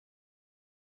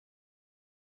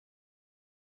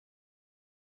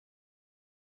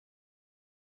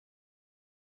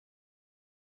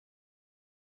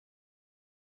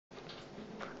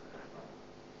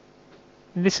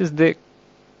This is the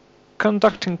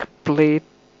conducting plate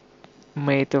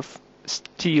made of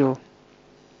steel.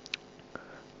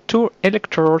 Two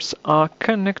electrodes are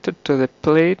connected to the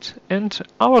plate, and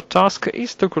our task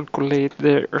is to calculate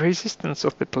the resistance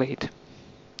of the plate.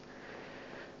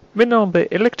 We know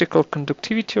the electrical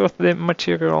conductivity of the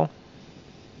material,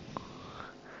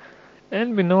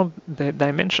 and we know the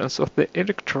dimensions of the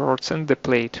electrodes and the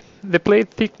plate. The plate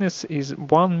thickness is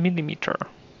 1 millimeter.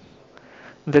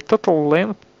 The total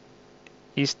length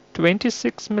is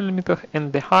 26 millimeters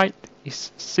and the height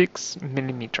is 6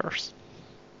 millimeters.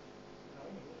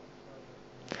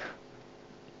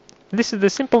 This is the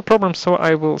simple problem, so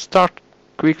I will start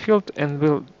QuickField and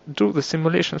will do the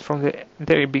simulations from the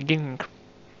very beginning.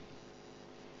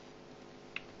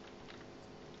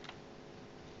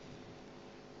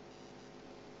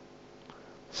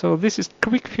 So this is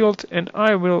QuickField, and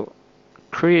I will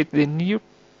create the new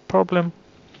problem.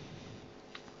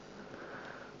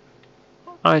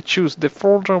 I choose the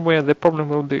folder where the problem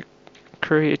will be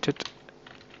created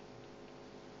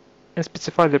and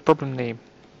specify the problem name.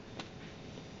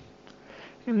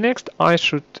 Next, I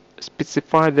should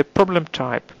specify the problem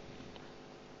type.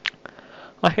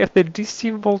 I have the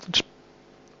DC voltage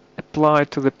applied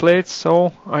to the plate,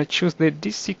 so I choose the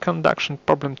DC conduction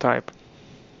problem type.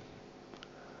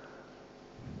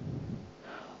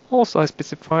 Also, I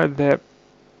specify the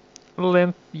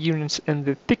length units, and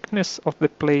the thickness of the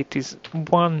plate is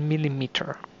 1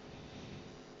 millimeter.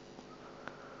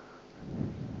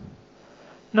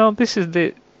 Now this is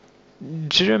the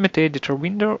geometry editor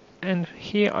window, and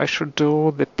here I should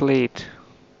draw the plate.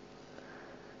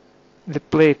 The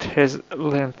plate has a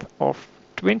length of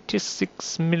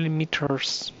 26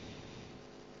 millimeters.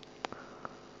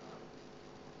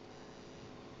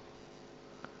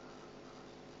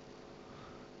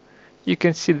 You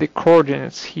can see the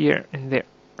coordinates here in the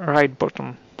right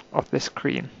bottom of the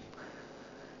screen.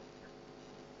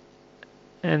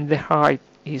 And the height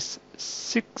is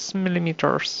 6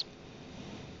 millimeters.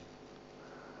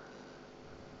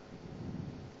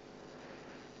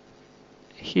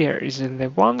 Here is the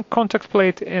one contact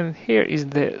plate, and here is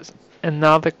the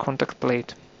another contact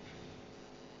plate.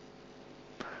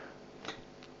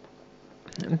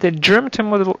 The geometry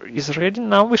model is ready.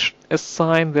 Now we should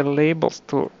assign the labels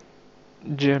to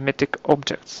geometric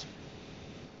objects.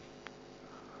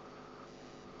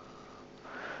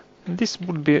 This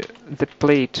would be the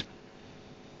plate.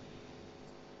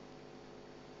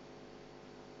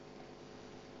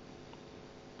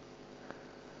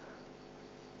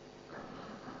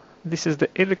 This is the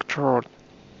electrode,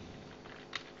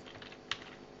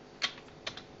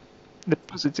 the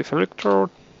positive electrode,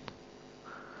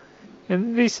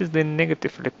 and this is the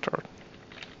negative electrode.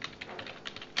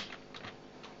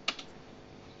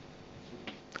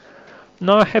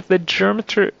 Now I have the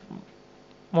geometry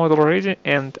model ready,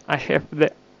 and I have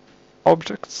the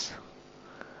objects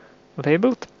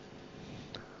labeled.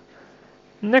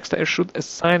 Next, I should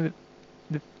assign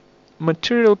the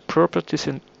material properties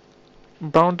and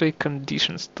boundary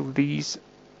conditions to these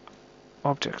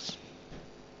objects.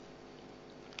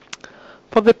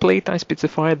 For the plate, I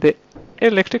specify the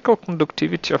electrical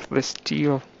conductivity of the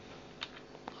steel.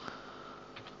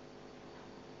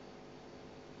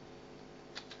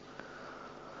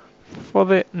 For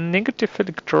the negative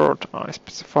electrode, I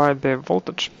specify the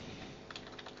voltage.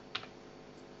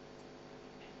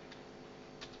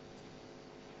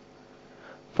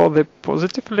 For the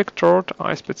positive electrode,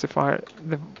 I specify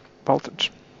the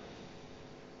voltage.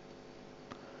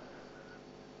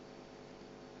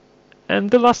 And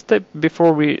the last step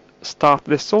before we start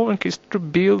the solving is to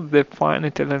build the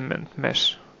finite element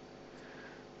mesh.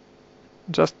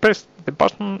 Just press the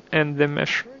button and the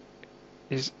mesh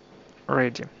is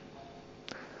ready.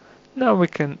 Now we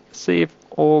can save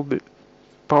all the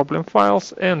problem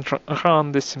files and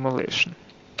run the simulation.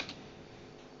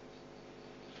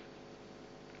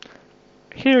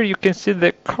 Here you can see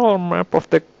the color map of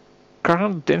the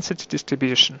current density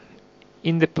distribution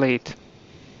in the plate.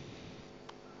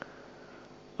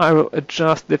 I will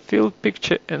adjust the field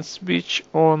picture and switch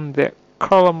on the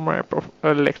color map of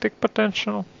electric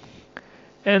potential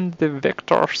and the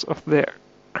vectors of the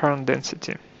current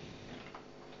density.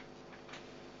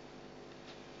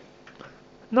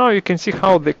 Now you can see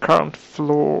how the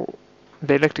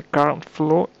electric current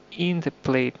flow in the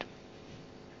plate.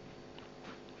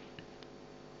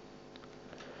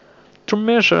 To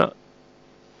measure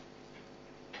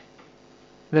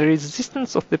the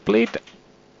resistance of the plate,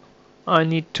 I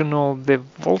need to know the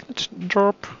voltage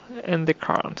drop and the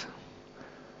current.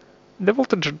 The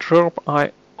voltage drop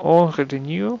I already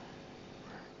knew.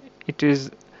 It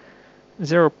is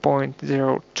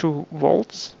 0.02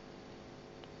 volts.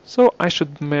 So I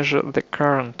should measure the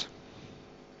current.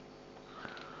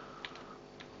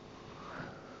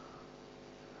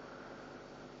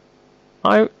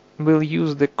 I will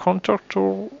use the contour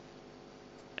tool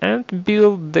and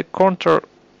build the contour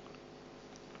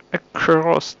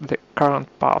across the current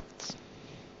paths.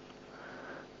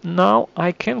 Now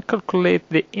I can calculate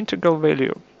the integral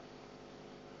value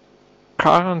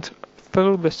current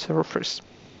through the surface.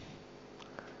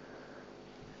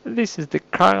 This is the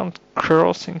current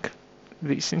crossing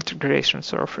this integration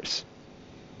surface.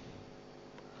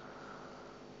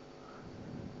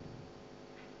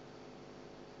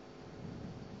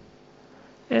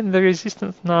 And the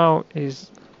resistance now is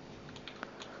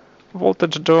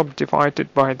voltage drop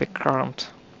divided by the current.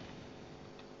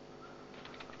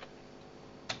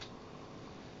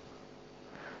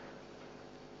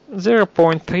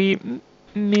 (0.3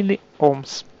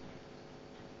 milliohms).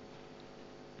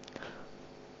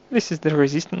 This is the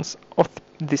resistance of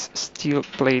this steel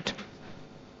plate.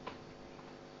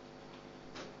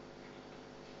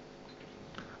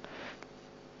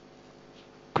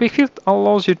 QuickField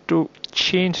allows you to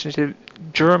change the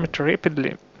geometry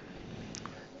rapidly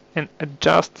and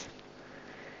adjust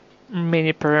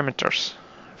many parameters.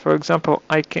 For example,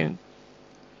 I can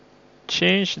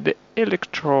change the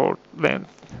electrode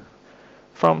length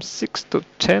from 6 to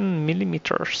 10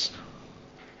 millimeters.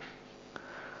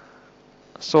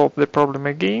 Solve the problem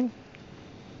again.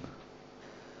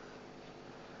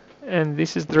 And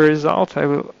this is the result. I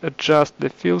will adjust the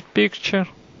field picture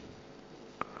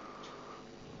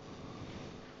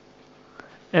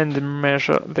and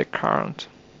measure the current.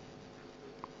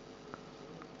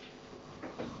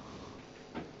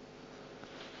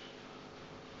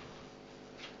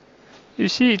 You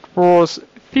see, it was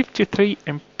 53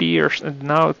 amperes and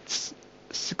now it's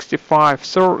 65,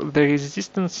 so the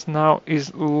resistance now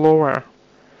is lower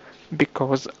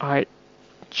because I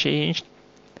changed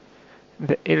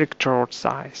the electrode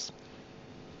size.